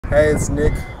Hey, it's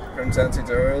Nick from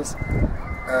TempTutorials,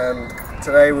 and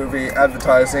today we'll be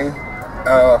advertising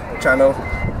our channel,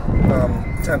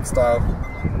 Temp Style.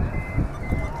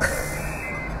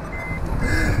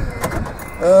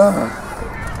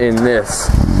 In this.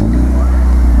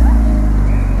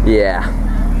 Yeah.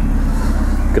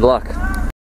 Good luck.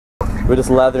 We're just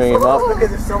lathering him up.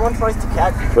 Because if someone tries to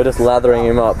catch you. We're just lathering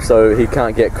him up so he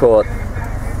can't get caught.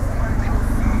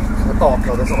 Oh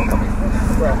god, there's someone coming.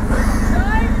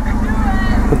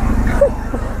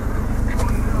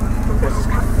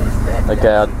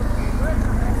 Okay,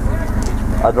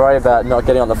 I'd worry about not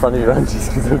getting on the front of your undies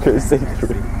because it'll go see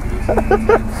through.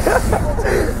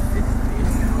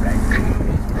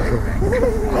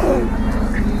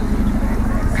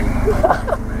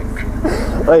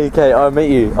 Okay, I'll meet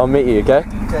you, okay?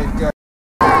 Okay, go.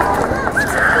 I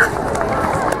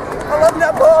love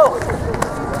netball!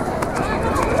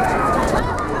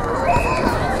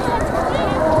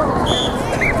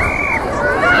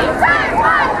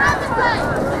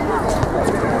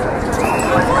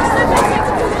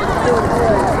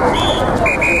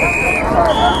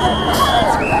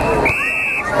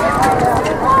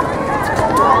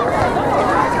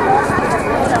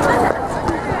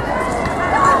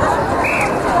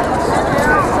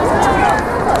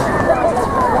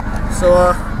 So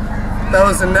that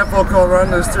was a netball court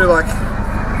run. It was through like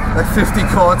 50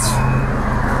 courts.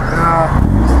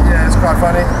 Yeah, it's quite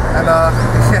funny. And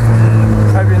yeah,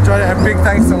 hope you enjoyed it. And big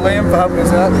thanks to Liam for helping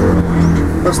us out.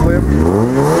 That's Liam.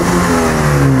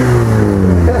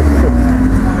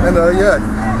 And yeah,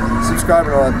 subscribe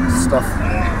and all that stuff.